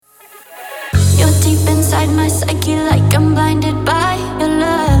inside my psyche like I'm blinded by your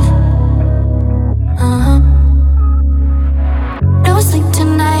love. No sleep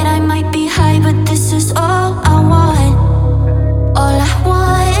tonight, I might be high, but this is all I want. All I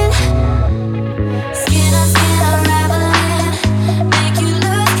want. Skin on skin unraveling, make you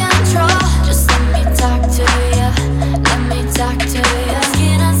lose control. Just let me talk to ya, let me talk to ya.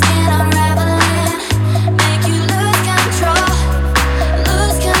 Skin on skin unraveling, make you lose control,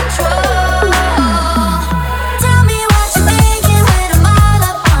 lose control. Tell me what you're thinking when I'm all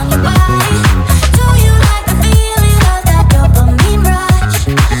up on your body. Do you like the feeling of that dopamine rush?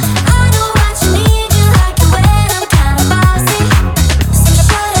 I know what you need, you like it when I'm kinda bossy. So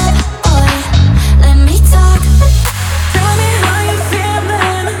shut up, boy, let me talk. Tell me how you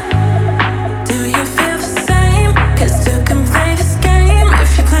feeling. Do you feel the same? 'Cause two can play this game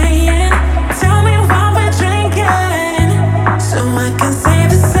if you're playing. Tell me what we're drinking, so I can say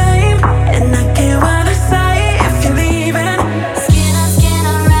the same. And I get what I say if you're leaving. Skin on skin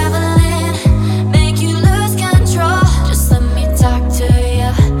unraveling, make you lose control. Just let me talk to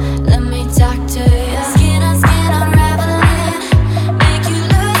ya, let me talk to ya. Skin on skin unraveling, make you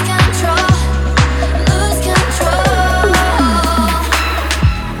lose control, lose control.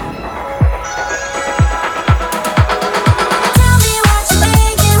 Tell me what you're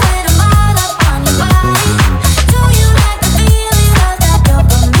thinking when I'm all up on your body. Do you like the feeling of that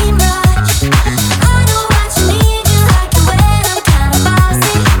dopamine rush? I know what you need, you like it when I'm kinda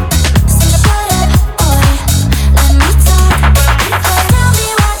bossy. So shut up, boy, let me talk. Tell me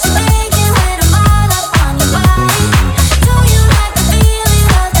what you're thinking when I'm all up on your body. Do you like the feeling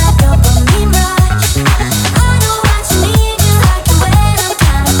of that dopamine rush? I know what you need, you like it when I'm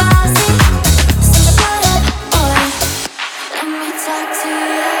kinda bossy. So shut up, boy, let me talk to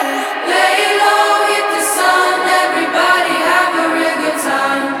you. Lay low, hit the sun, everybody have a real good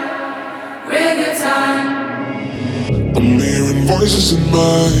time, real good time. I'm hearing voices in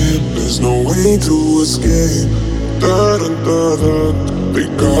my head, there's no way to escape. Da da da da, they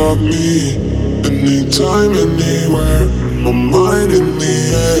got me. Anytime, anywhere, my mind in the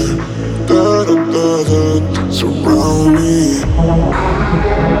air. Da da da da, surround me.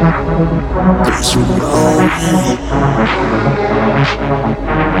 They surround me.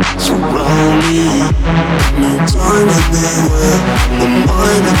 Surround me. Anytime, anywhere, my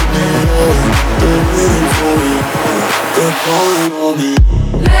mind in the air. They're waiting for me. They're calling on me.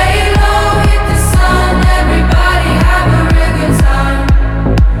 Lay low, hit the sun, everybody have a real good time,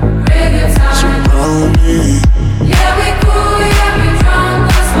 real good time. Surround me. Yeah, we cool, yeah, we drunk,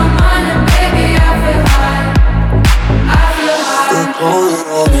 lost my mind and baby I feel high, I feel high. They're calling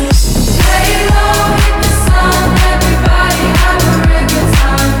on me. Lay low, hit the sun, everybody have a real good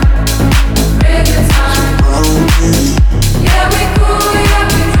time, real good time. Surround me. Yeah, we cool, yeah,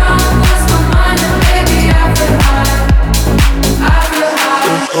 we drunk, lost my mind and baby I feel high, I feel high.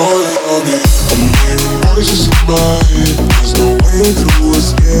 They're calling on me. I'm hearing voices in my head. There's no way to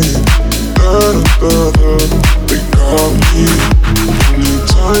escape. Da da da da, they got me.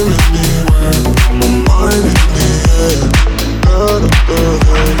 Anytime, anywhere, my mind in the air. Da da da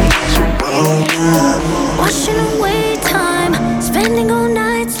da, surround me. Washing away time, spending all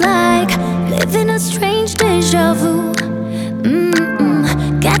nights like living a strange deja vu.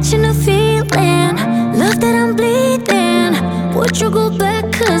 Catching a feeling, love that I'm bleeding. Would you go back?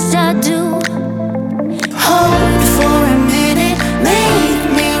 'Cause I do. Hold for a minute, make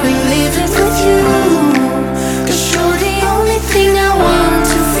me relive it with you. 'Cause you're the only thing I want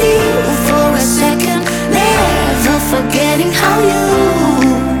to feel for a second. Never forgetting how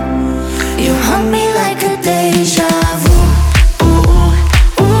you haunt me like a deja vu.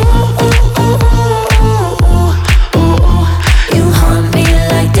 You haunt me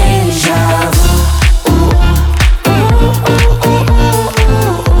like deja vu.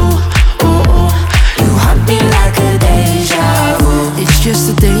 You haunt me like a deja vu. It's just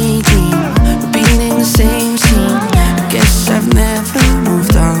a daydream, repeating the same scene. I guess I've never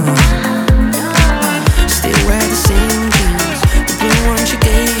moved on. Still wear the same jeans, the blue ones you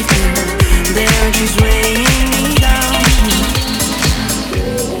gave me. They're just weighing me down.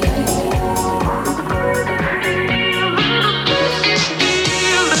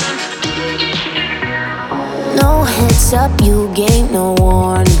 No heads up, you gave no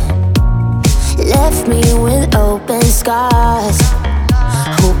warning. Left me with open scars.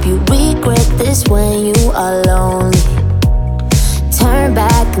 Hope you regret this when you are lonely. Turn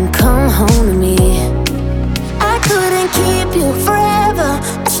back and come home to me. I couldn't keep you forever.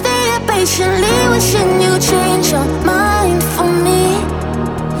 I stayed patiently wishing you change your mind for me.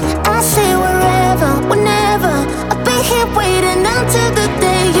 I say wherever, whenever, I'll be here waiting until the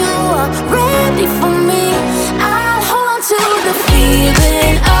day you are ready for me.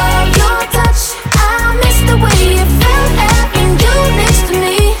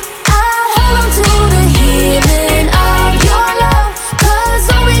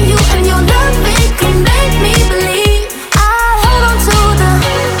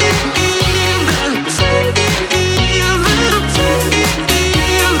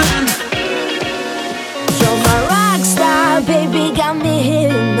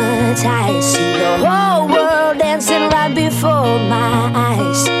 hypnotized. See the whole world dancing right before my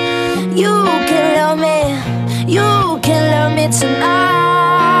eyes. You can love me, you can love me tonight.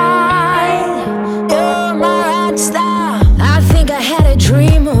 You're my rock star. I think I had a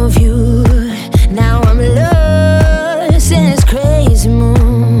dream of you. Now I'm lost in this crazy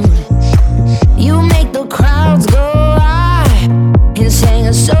mood. You make the crowds go wild and sing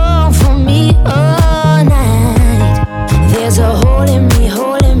a song for me all night. There's a hole in me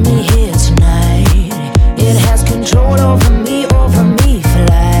here tonight. It has control over me for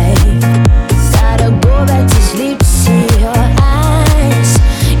life. Gotta go back to sleep to see your eyes.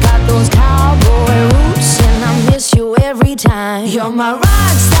 Got those cowboy roots and I miss you every time. You're my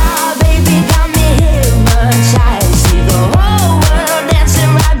rock star, baby, got me hypnotized. See the whole world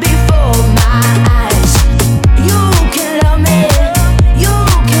dancing right before my eyes. You can love me, you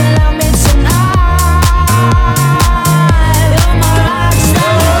can love me tonight. You're my rock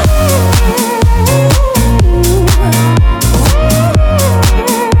star.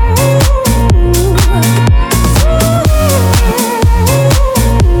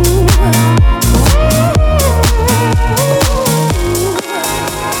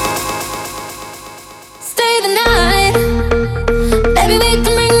 Stay the night. Baby, we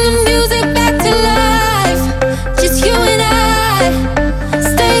can bring the music back to life. Just you and I.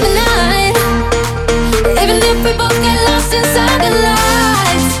 Stay the night. Even if we both get lost inside the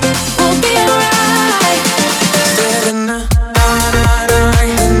lights, we'll be alright.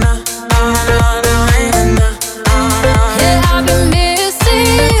 Yeah, I've been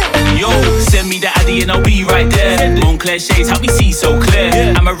missing. Yo, send me the addy and I'll be right there. Montclair shades help me see so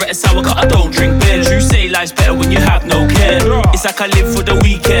clear. I'm a red sour cut, I don't drink beer. True say life's better when you have no care. It's like I live for the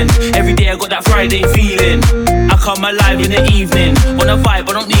weekend. Every day I got that Friday feeling. I come alive in the evening. Wanna vibe,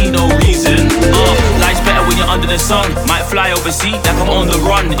 I don't need no reason. Life's better when you're under the sun. Might fly overseas like I'm on the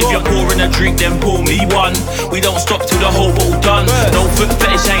run. If you're pouring a drink, then pour me one. We don't stop till the whole bottle done. No foot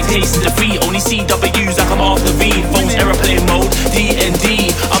fetish, I ain't tasting defeat. Only CWs like I'm after V. Phones aeroplane mode,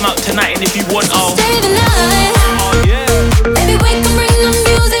 D&D. I'm out tonight and if you want, I'll Stay the night. oh yeah. Baby, we can bring the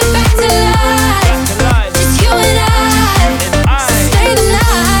music back to life. Just you and I. Stay the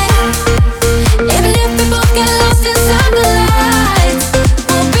night. Even if we both get lost inside the lights,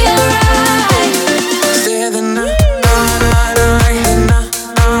 we'll be alright. Stay the night.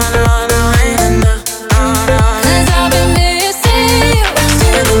 'Cause I've been missing you.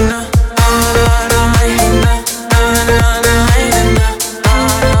 Stay the night.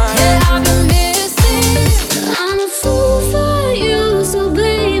 Yeah, I've been missing you. I'm a fool for you, so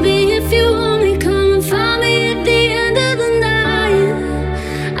baby, if you want me, come and find me at the end of the night.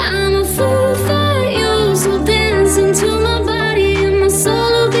 I'm a fool for you, so dance into my body and my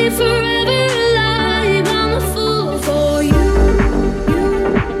soul will be forever alive. I'm a fool for you.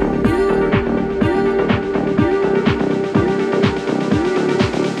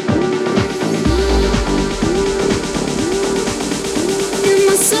 And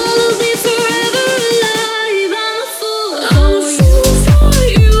my soul will be forever alive. I'm a fool for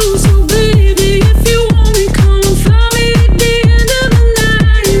you, so baby, if you want me, come and find me at the end of the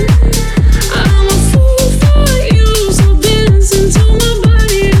night. I'm a fool for you, so dance into my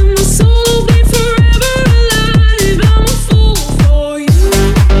body and my soul will be forever alive. I'm a fool for you.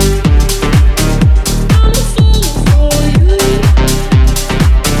 I'm a fool for you.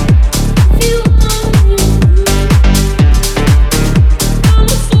 If you want me, I'm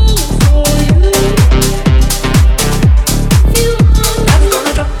a fool for you. If you want me. I'm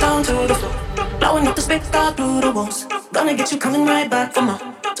gonna drop down to the floor, blowing up the speaker through the walls. Gonna get you coming right back for more.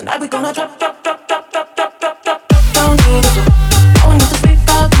 Tonight we gonna drop down to the floor, blowing up the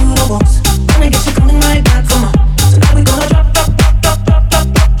speaker through the walls. Gonna get you coming right back for more. Tonight we gonna drop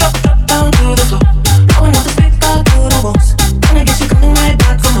down to the floor, blowing up the speaker through the walls. Gonna get you coming right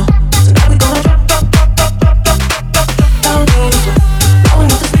back for more. Tonight we gonna drop down to the floor,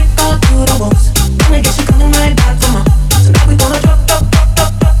 blowing up the speaker through the walls. Gonna get you coming right back for more. Tonight we gonna drop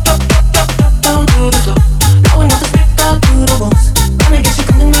down to the floor, blowing up the speaker through the walls. Gonna get you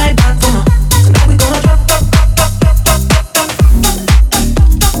coming right back for more. Tonight we gonna drop.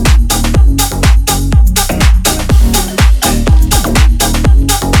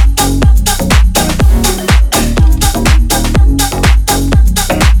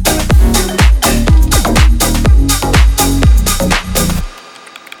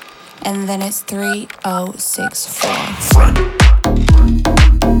 And then it's 3064. Friend.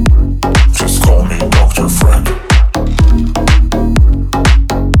 Just call me Dr. Friend.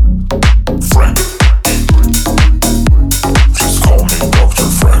 Friend. Just call me Dr.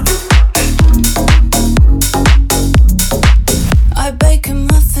 Friend. I bake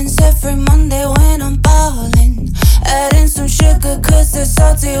muffins every every Monday when I'm ballin'. Add in some sugar cause they're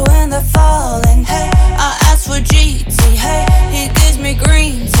salty when they're falling. Hey, I ask for GT, hey, he gives me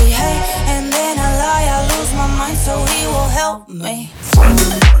green tea, hey. And then I lie, I lose my mind so he will help me.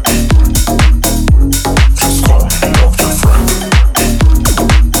 Just call me Dr. Frank.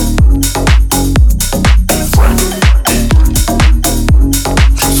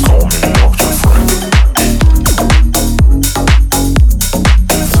 Just call me Dr. Frank.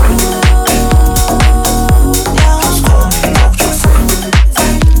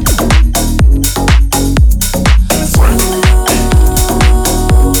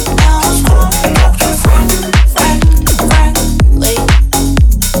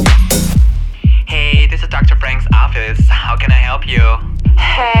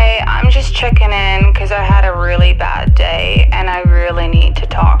 Hey, I'm just checking in because I had a really bad day and I really need to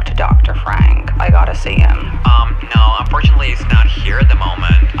talk to Dr. Frank. I gotta see him. No, unfortunately he's not here at the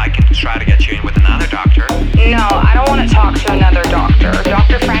moment. I can try to get you in with another doctor. No, I don't want to talk to another doctor.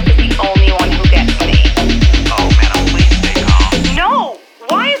 Dr. Frank is the only one who gets me. Oh, madam, please stay calm. No!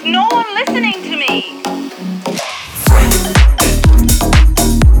 Why is no one listening to me?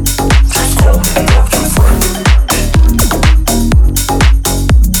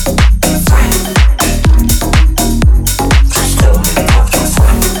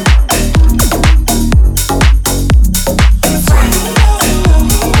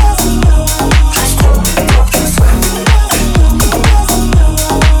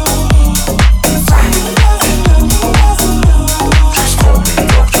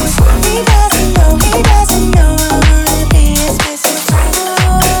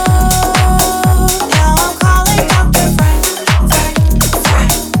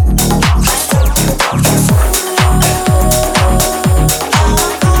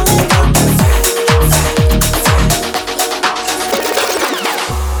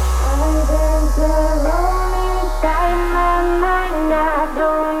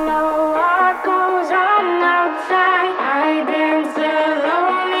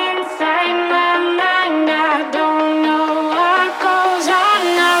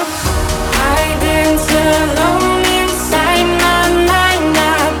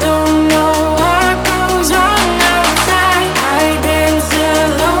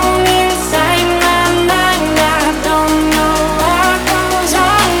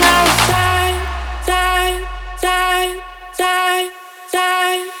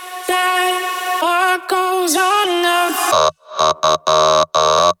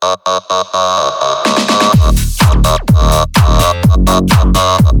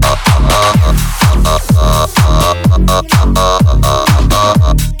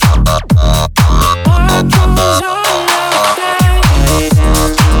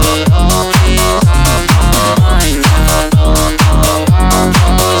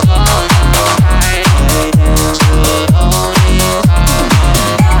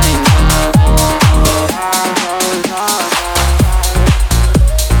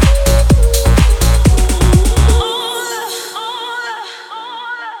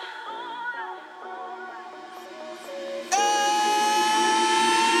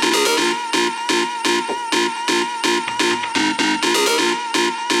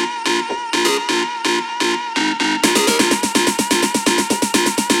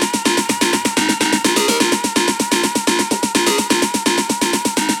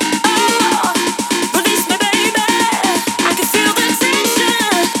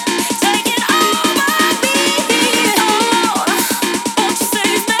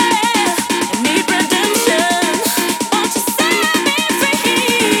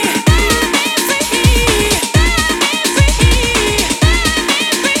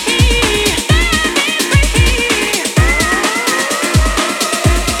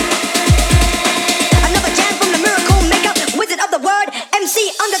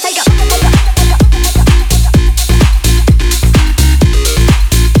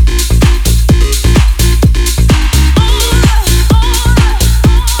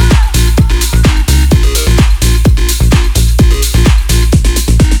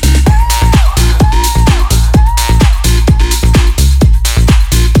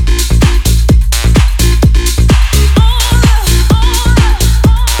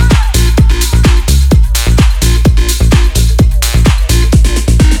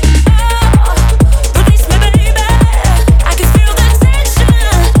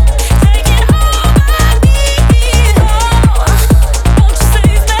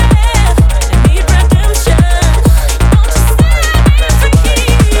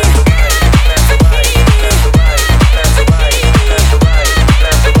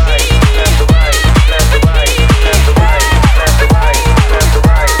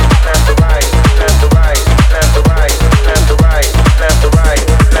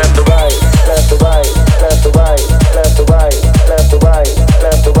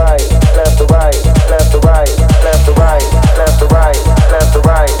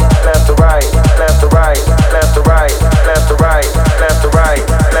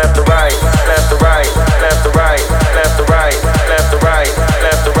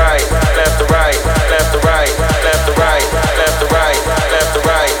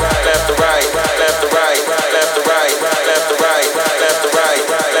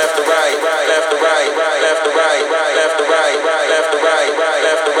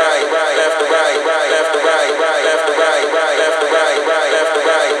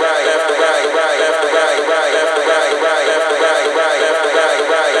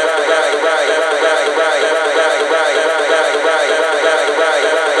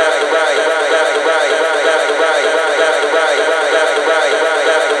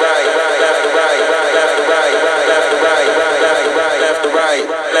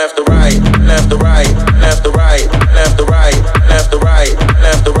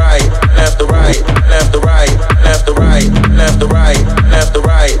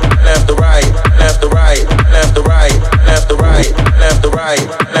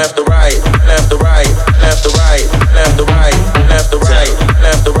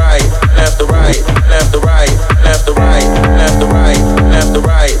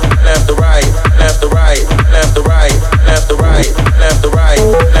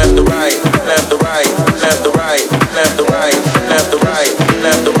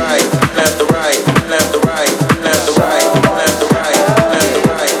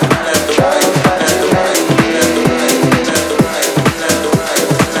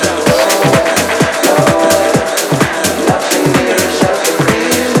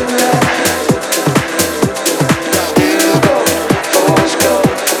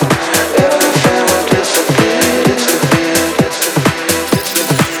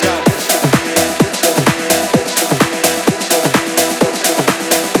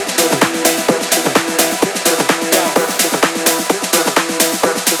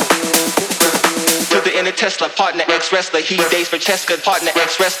 inner Tesla, partner ex-wrestler. He dates for Cheska, partner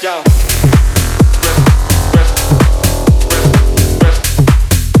ex-wrestler.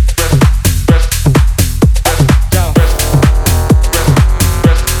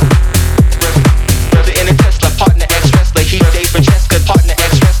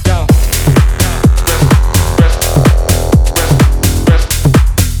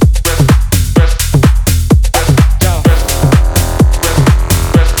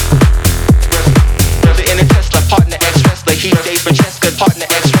 He dates for Cheska, partner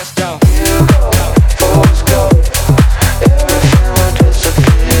ex-wrestler.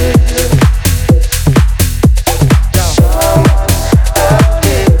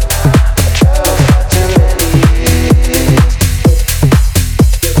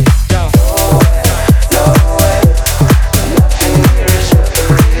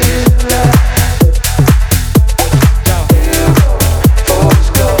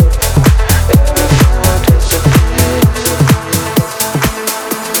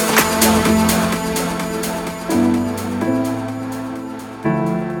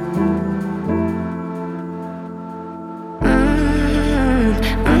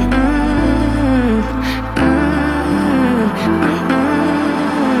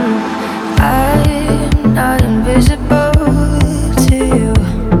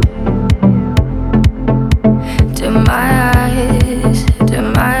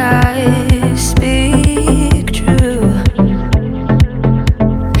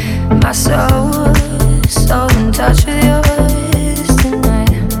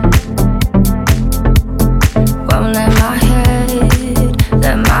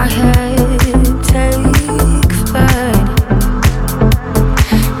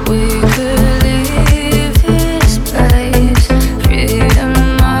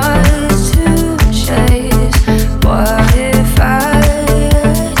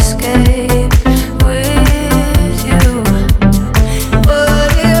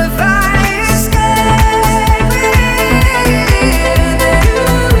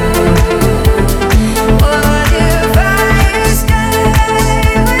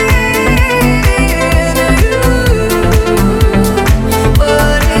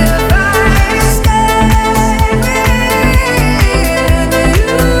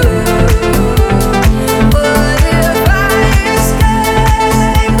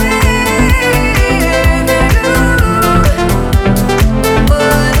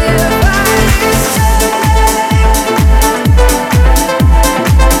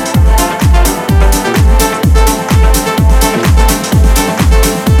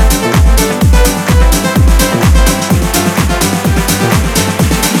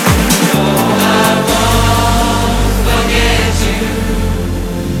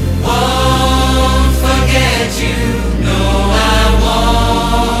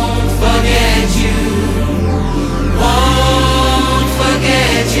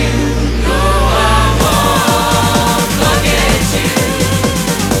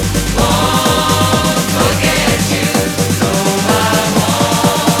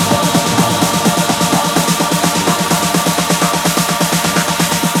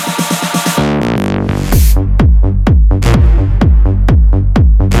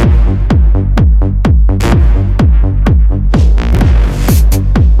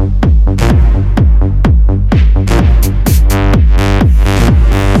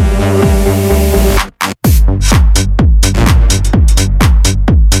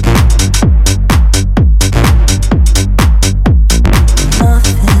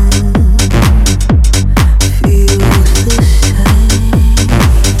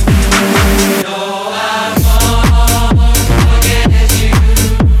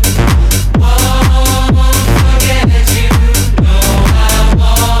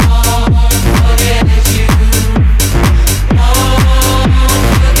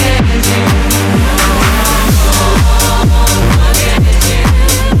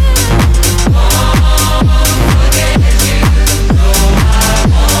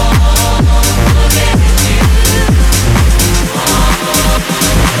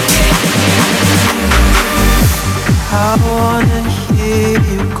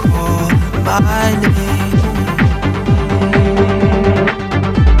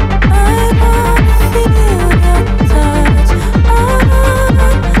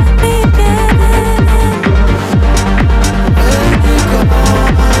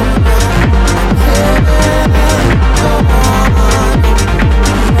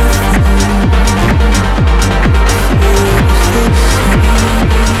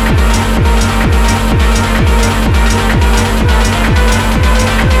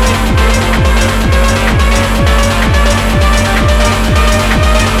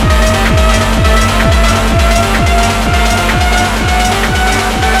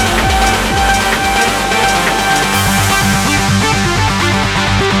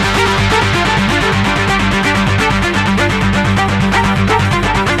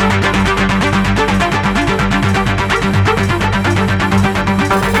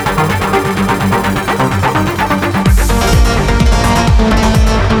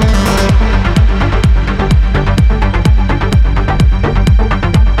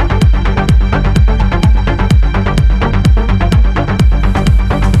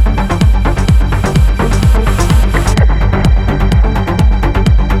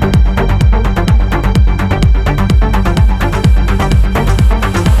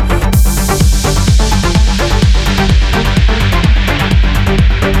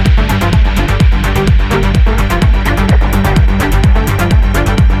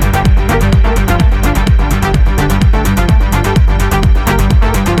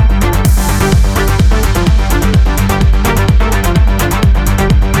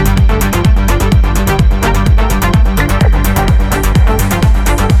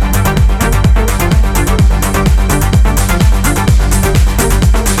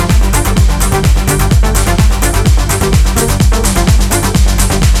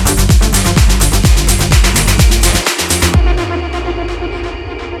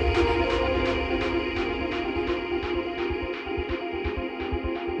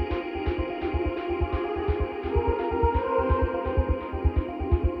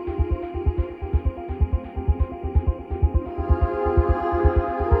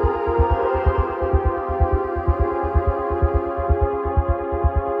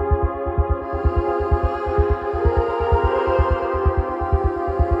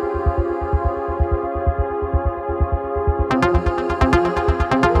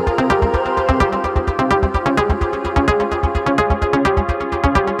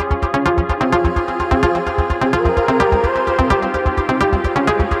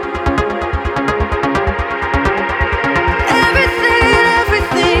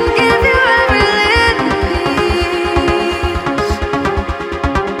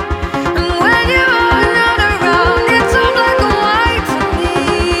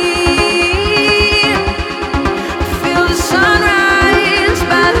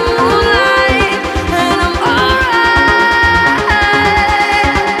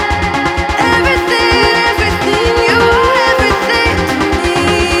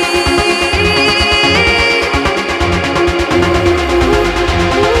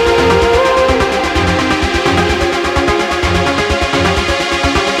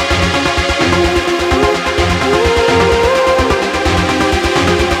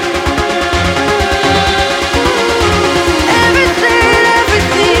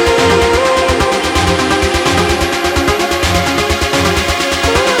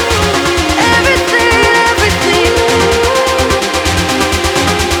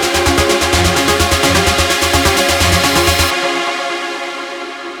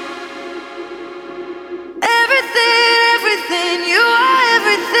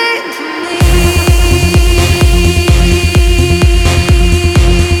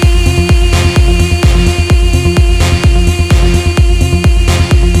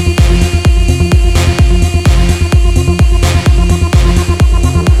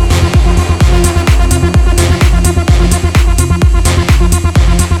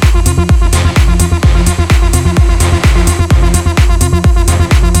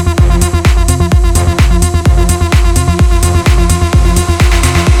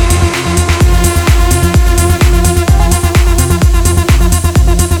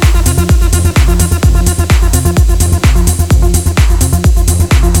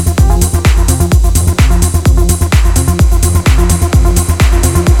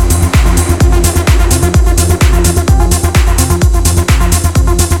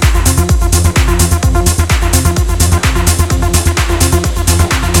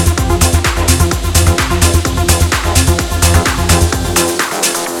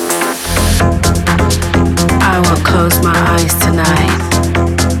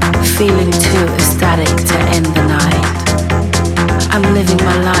 static to end the night. I'm living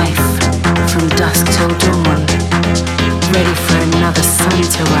my life from dusk till dawn, ready for another sun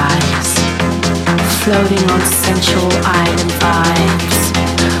to rise. Floating on sensual island vibes,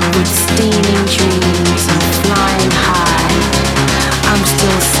 with steaming dreams and flying high. I'm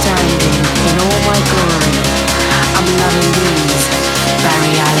still standing in all my glory. I'm loving these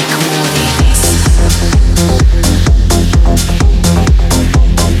baryalic mornings.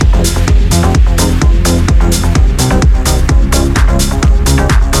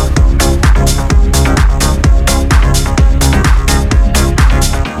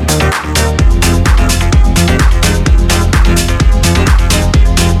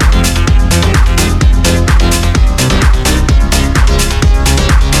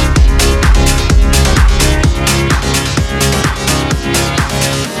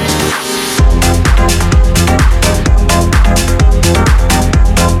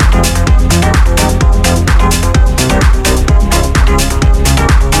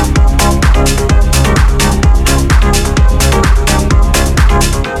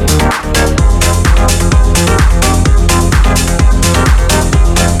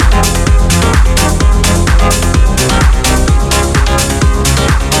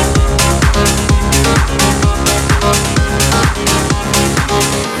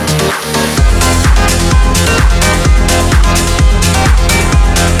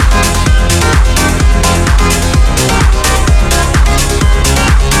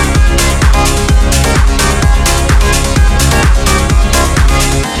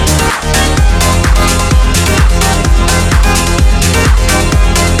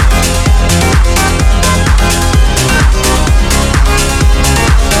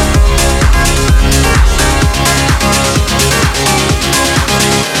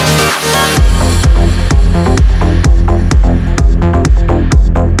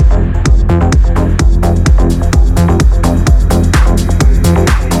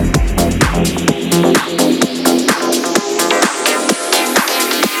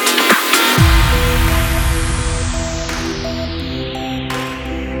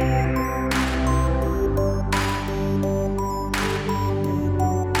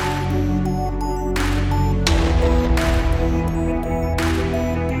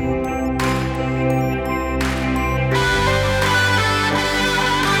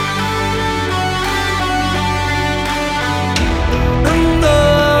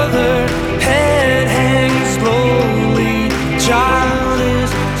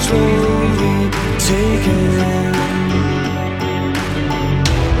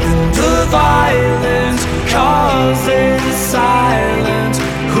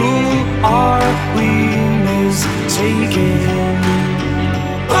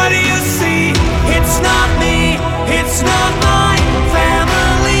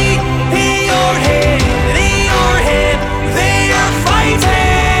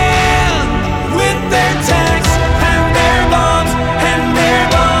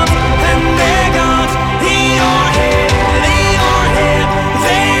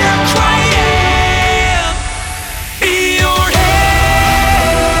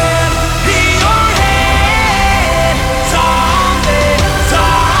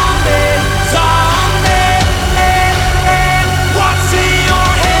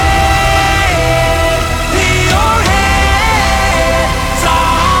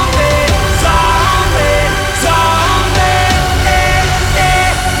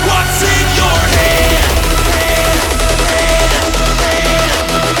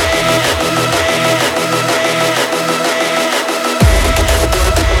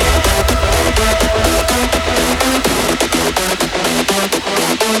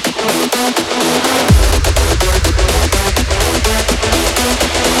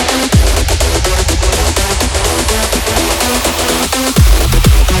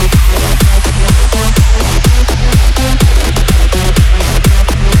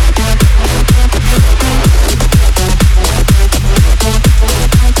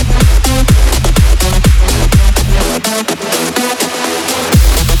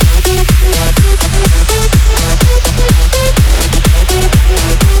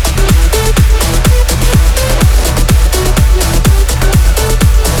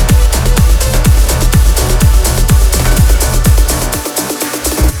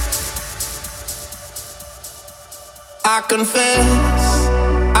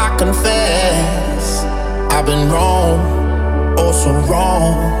 I confess, I've been wrong, oh so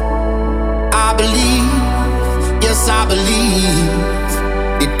wrong. I believe, yes I believe,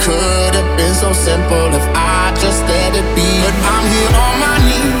 it could have been so simple if I just let it be. But I'm here on my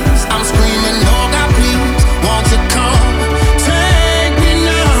knees, I'm screaming, oh God please, won't you come, take me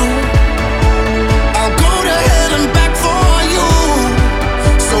now.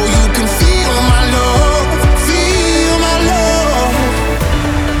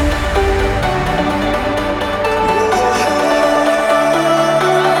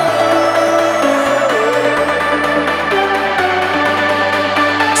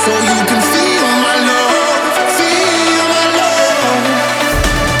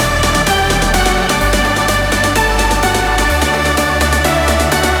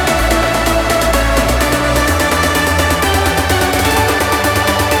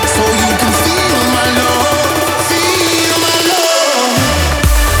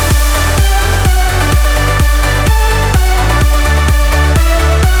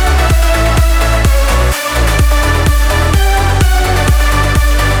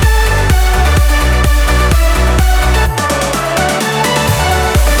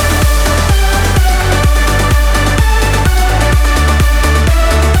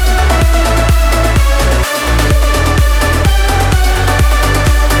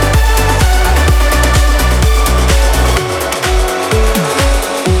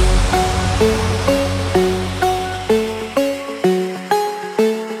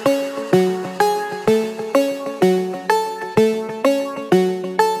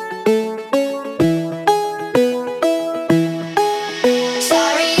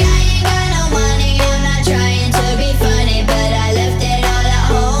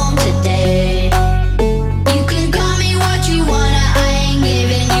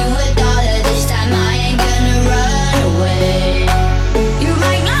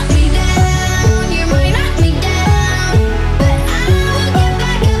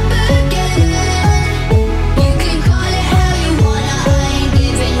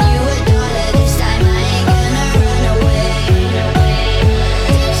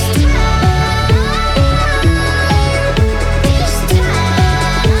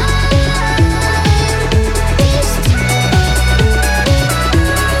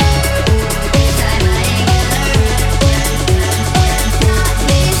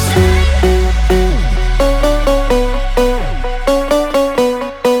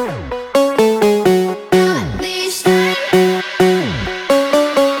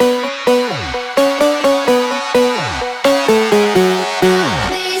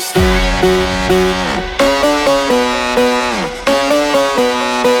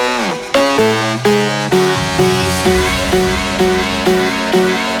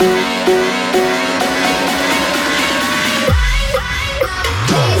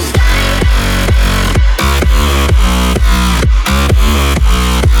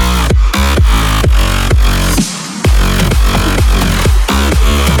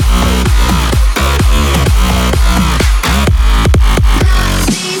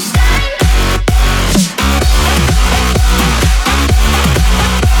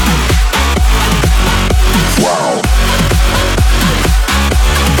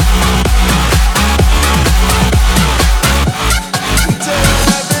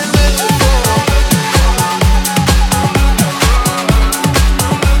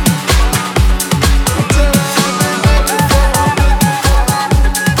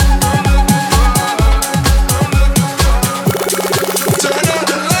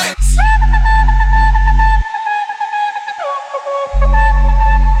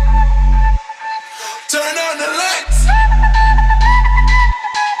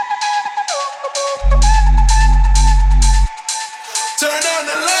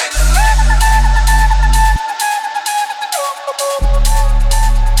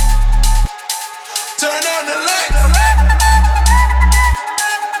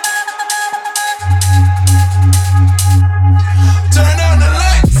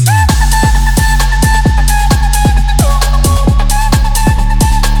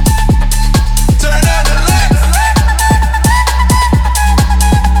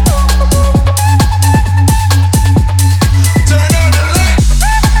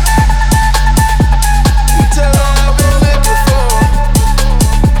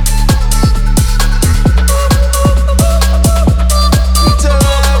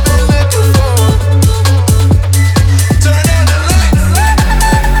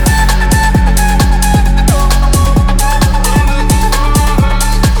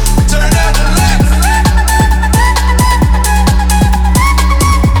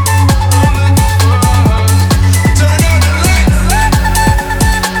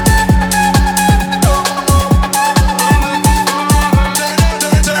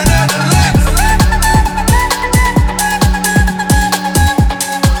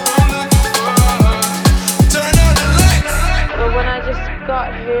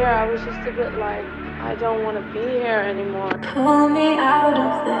 here, I was just a bit like, I don't want to be here anymore. Pull me out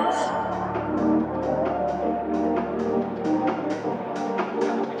of this.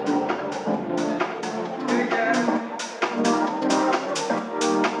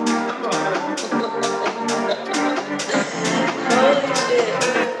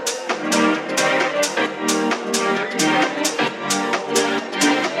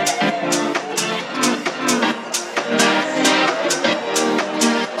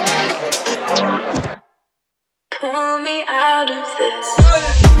 Pull me out of this.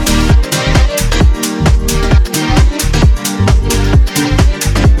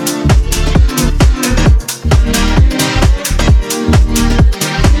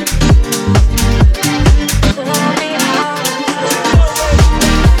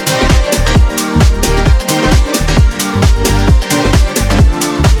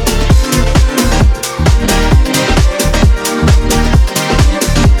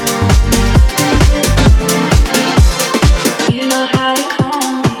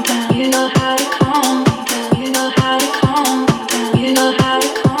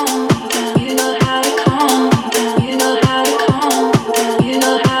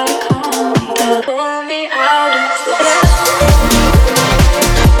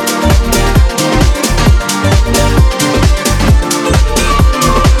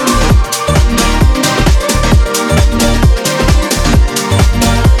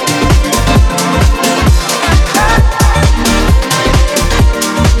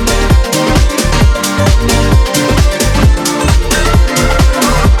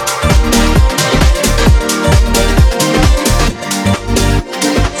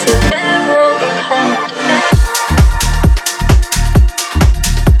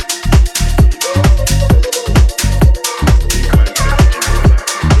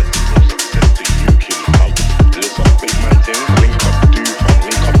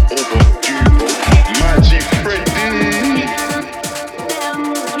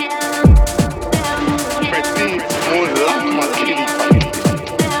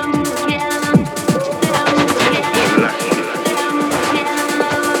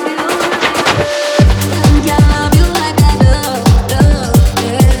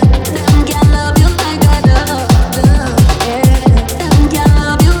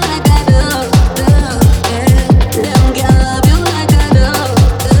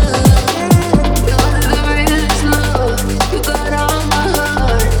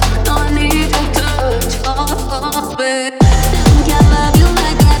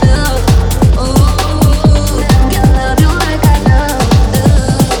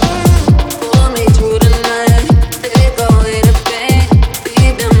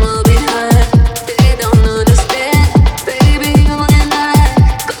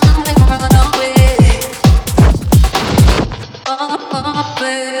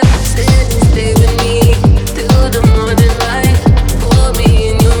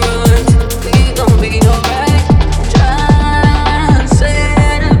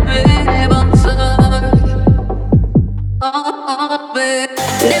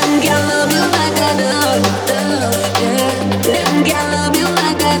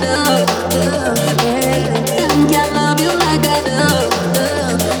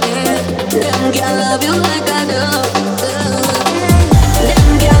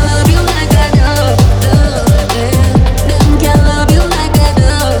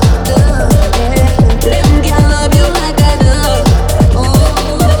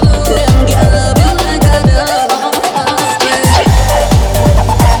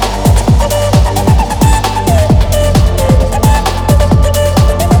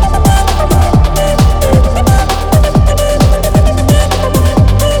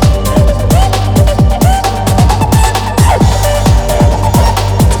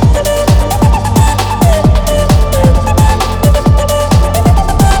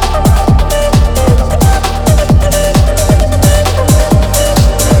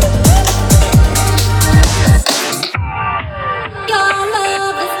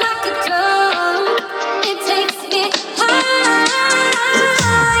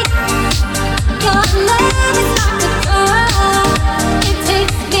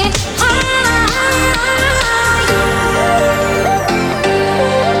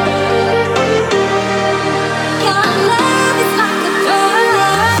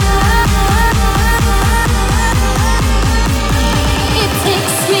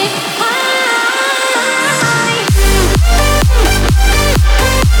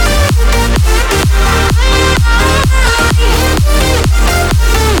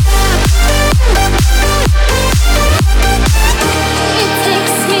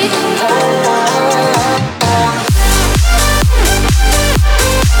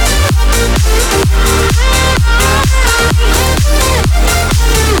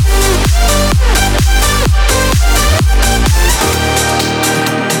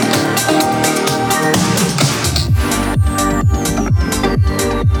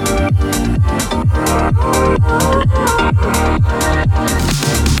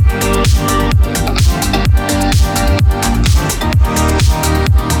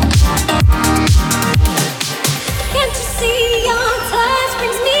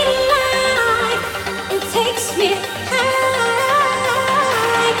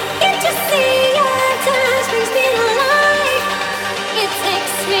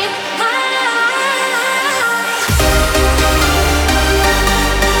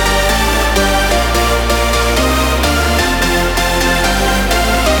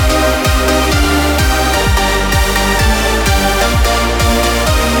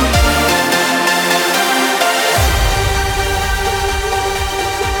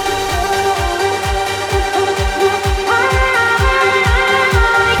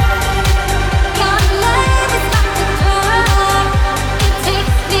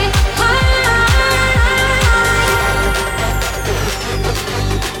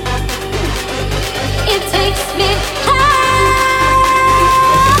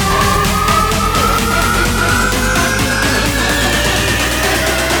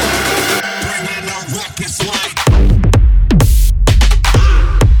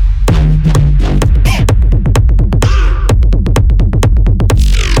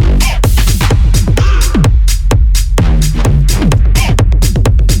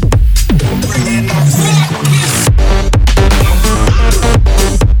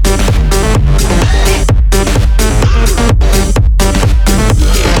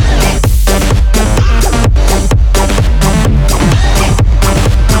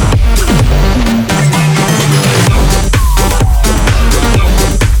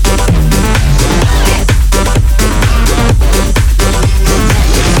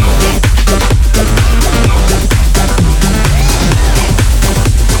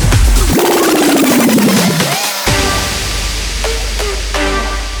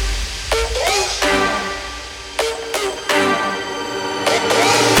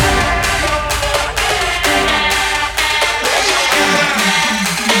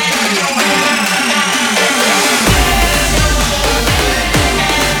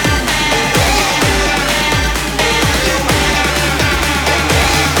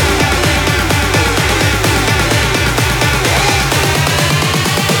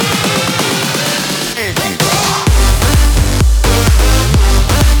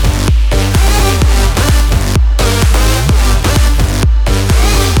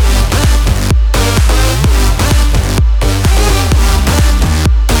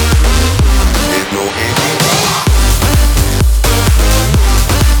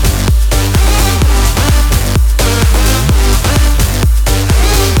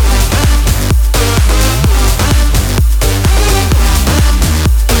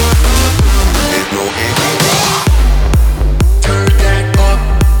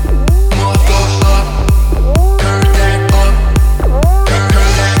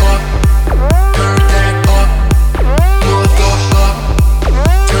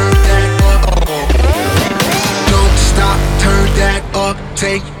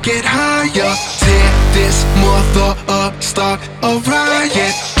 take it higher. Tear this mother up, start a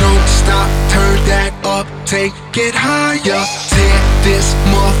riot. Don't stop, turn that up, take it higher. Tear this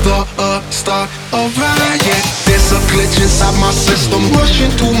mother up, start a riot. There's a glitch inside my system,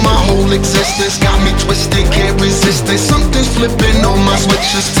 rushing through my whole existence. Got me twisted, can't resist it. Something's flipping on my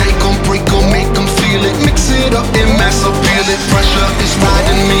switches. Take 'em, break 'em, make 'em feel it. Mix it up and mass appeal it. Pressure is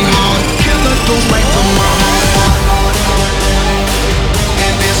riding me hard. Killer goes right to my heart.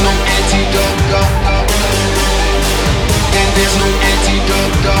 And there's no antidote. And there's no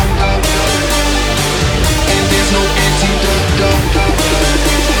antidote. And there's no antidote.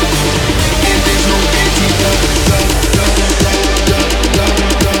 And there's no antidote.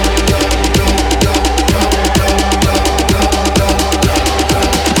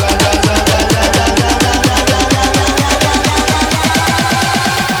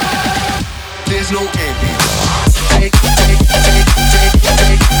 There's no antidote.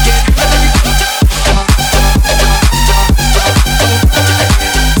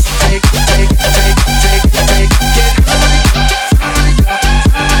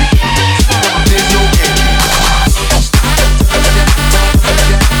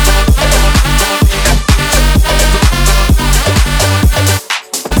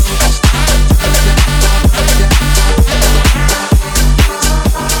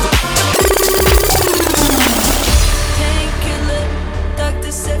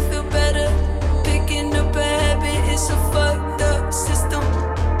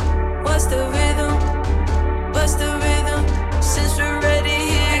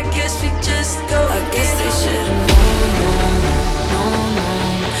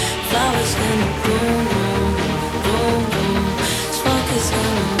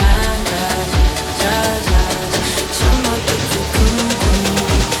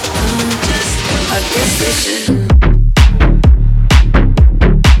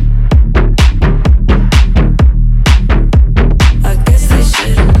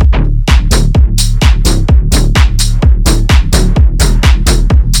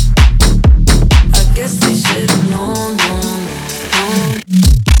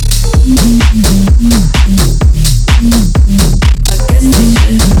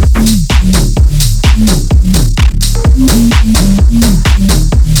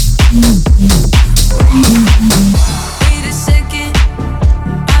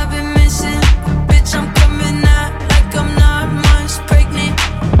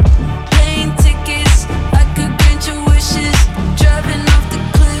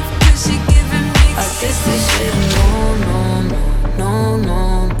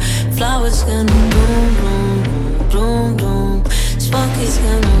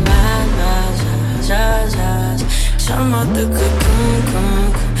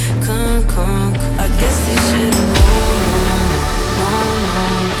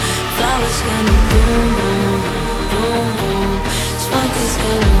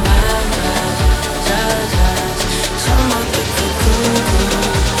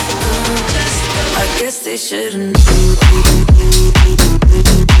 They shouldn't.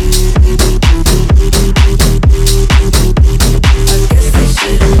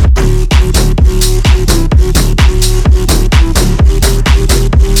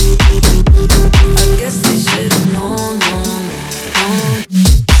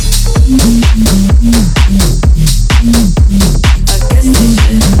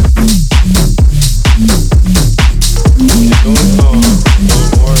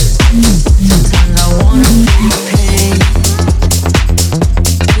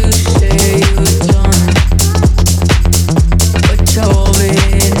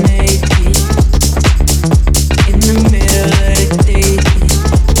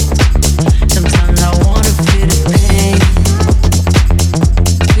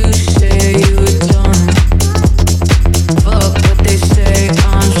 Fuck what they say.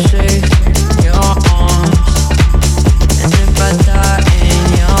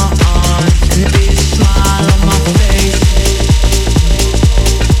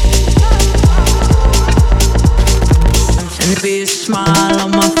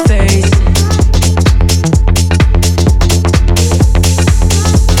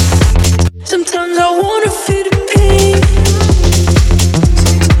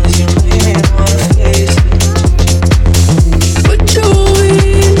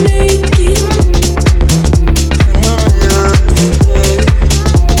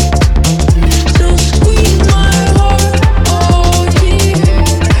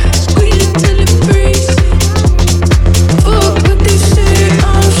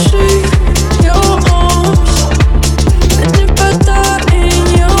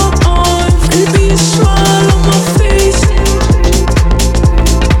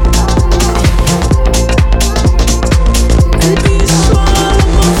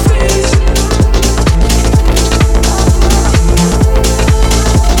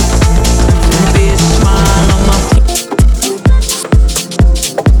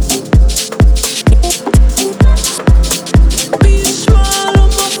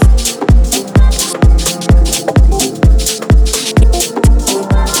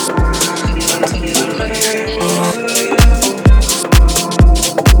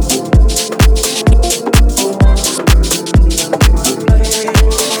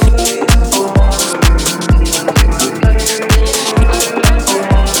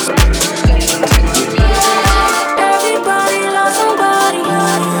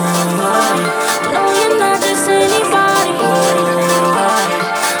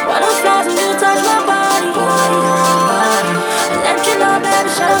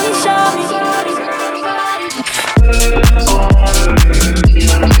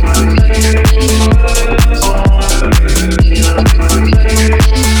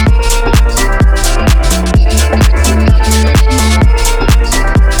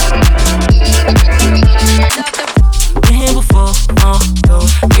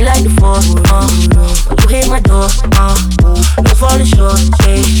 When you hit my door, no falling short,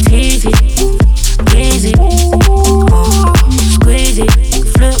 yeah, it's easy, easy, squeeze it,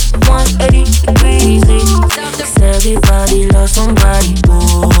 flip 180 degrees. Everybody loves somebody, but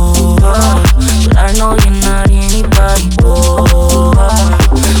I know you're not anybody,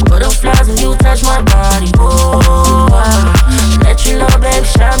 butterflies when you touch my body, let you know, baby,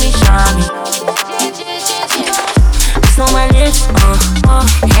 shine me. It's on my lips,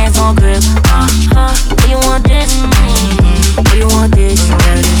 hands on grip, do you want this? Do you want this?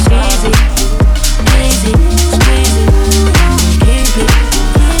 Girl, it's easy, easy, squeeze it, keep it.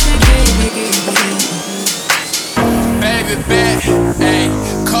 Baby bet, ayy,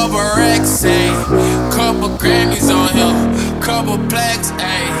 couple racks, ayy, couple Grammys on him, couple plaques,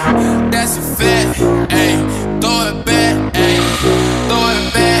 ayy, that's a fact, ayy, throw it back, ayy,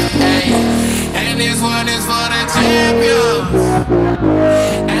 and this one is for the champions,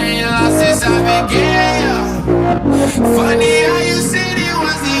 ain't lost since I began, funny how you said it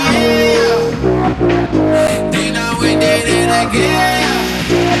was the year, then I went did it again.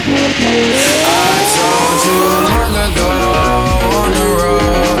 I told you long ago on the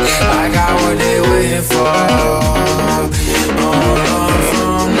road, I got what they waiting for.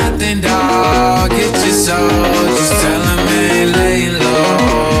 From nothing, dog, get your soul. Just tell them ain't laying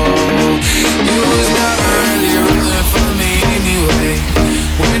low. You was never really rooting for me anyway.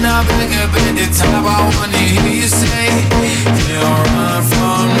 When I'm back up at the top, I wanna hear you say, you don't run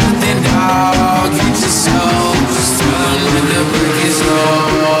from nothing, dog, get your soul. Just tell them when the break is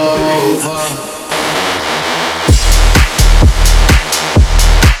over.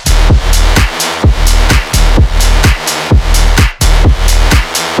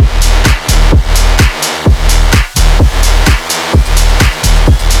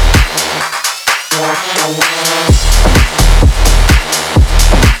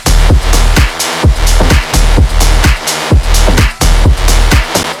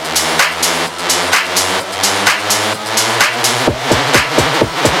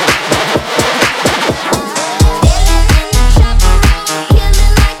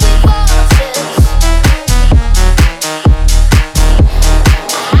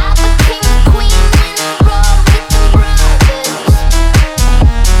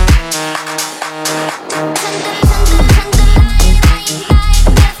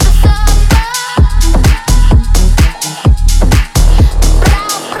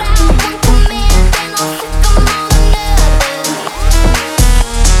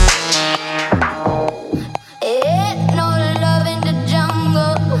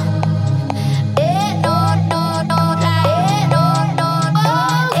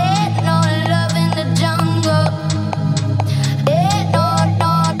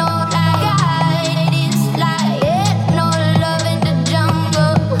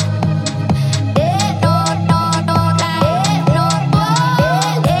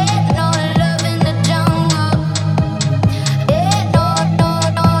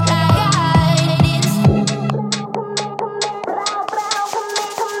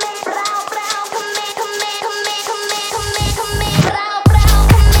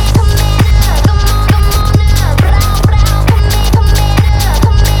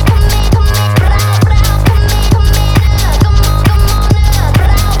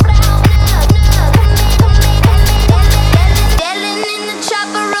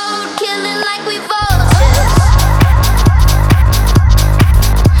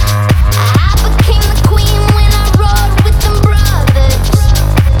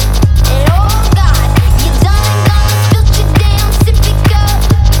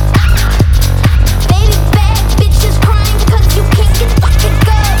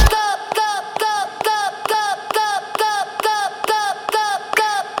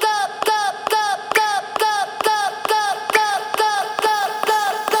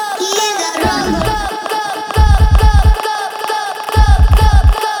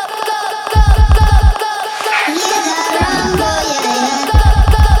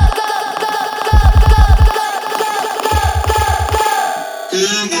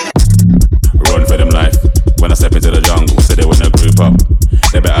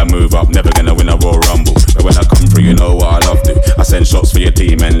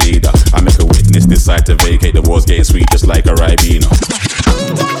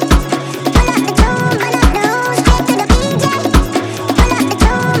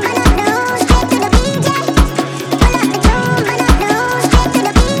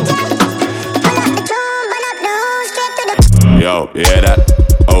 Yo, you hear that?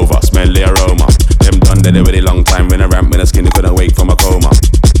 Over, smell the aroma. Them done dead a really long time when I ramp when the skinny couldn't wake from a coma.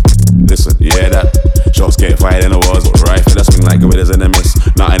 Listen, you hear that? Shots get fired in the walls, but rifle I swing like a winners in the mist.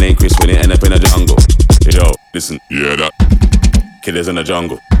 Nothing ain't Chris when it end up in a jungle. Yo, listen, yeah that. Killers in the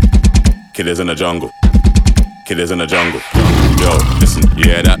jungle. Killers in the jungle. Killers in the jungle. Yo, listen,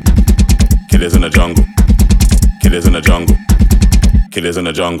 yeah that. Killers in the jungle. Killers in the jungle. Killers in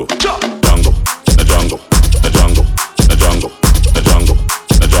the jungle. Jungle, the jungle, the jungle, the jungle, the jungle,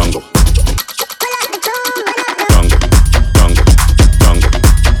 the jungle.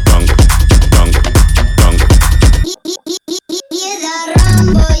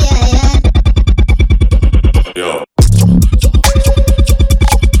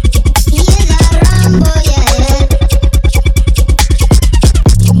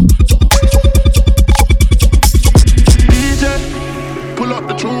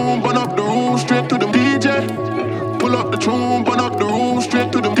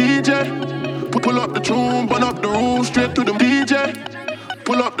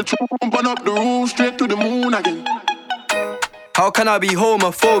 How can I be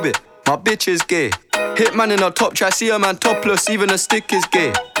homophobic? My bitch is gay. Hitman in a top try, see a man topless, even a stick is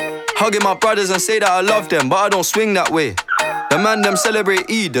gay. Hugging my brothers and say that I love them, but I don't swing that way. The man them celebrate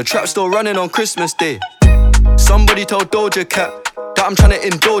Eid, the trap still running on Christmas Day. Somebody told Doja Cat that I'm tryna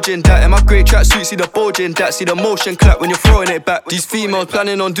indulge in that. In my great tracksuit, see the bulge in that. See the motion clap when you're throwing it back. These females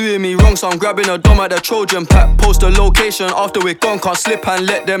planning on doing me wrong, so I'm grabbing a dom at the Trojan pack. Post a location after we're gone, can't slip and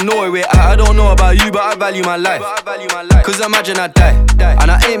let them know where we're at. I don't know about you, but I value my life. Cause imagine I die,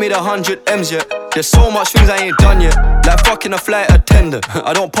 and I ain't made 100 M's yet. There's so much things I ain't done yet, like fucking a flight attendant.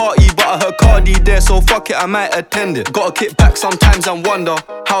 I don't party, but I heard Cardi there, so fuck it, I might attend it. Gotta kick back sometimes and wonder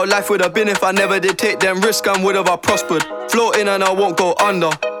how life would have been if I never did take them risks and would have I prospered. Floating and I won't go under.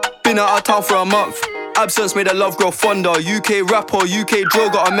 Been out of town for a month. Absence made the love grow fonder. UK rapper, UK drill,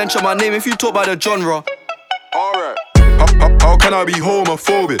 gotta mention my name if you talk about the genre. Alright. How can I be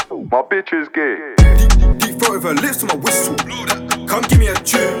homophobic? My bitch is gay. Deep throat with her lips to my whistle. Come give me a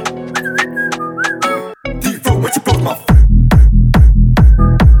tune. Deep throat when she blows my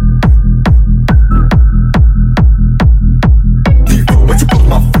Deep throat when she blows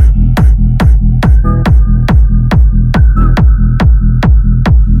my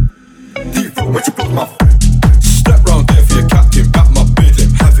Deep throat when she blows my Step round there for your captain, back my beard,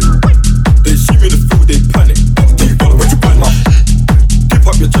 them have it. They see me in the field, they panic. Deep throat when she blows my Dip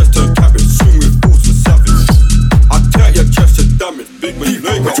up your chest, turn cabin, swing with fools for savage. I tear your chest to damage, big man, you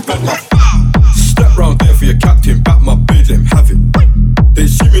know you got your blood my Step round there for your captain, back my beard, them have it. They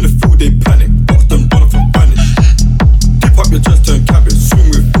see me in the field, they panic. Box them, run off and vanish. Dip up your chest, turn cabin, swing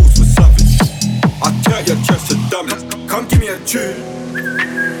with fools for savage. I tear your chest to damage. Come give me a tune.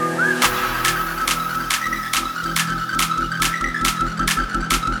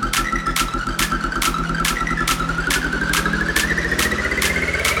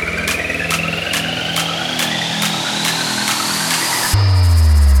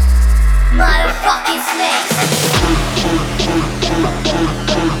 Motherfucking snakes.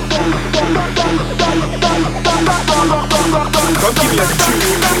 Come give me a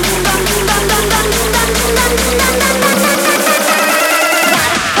tune.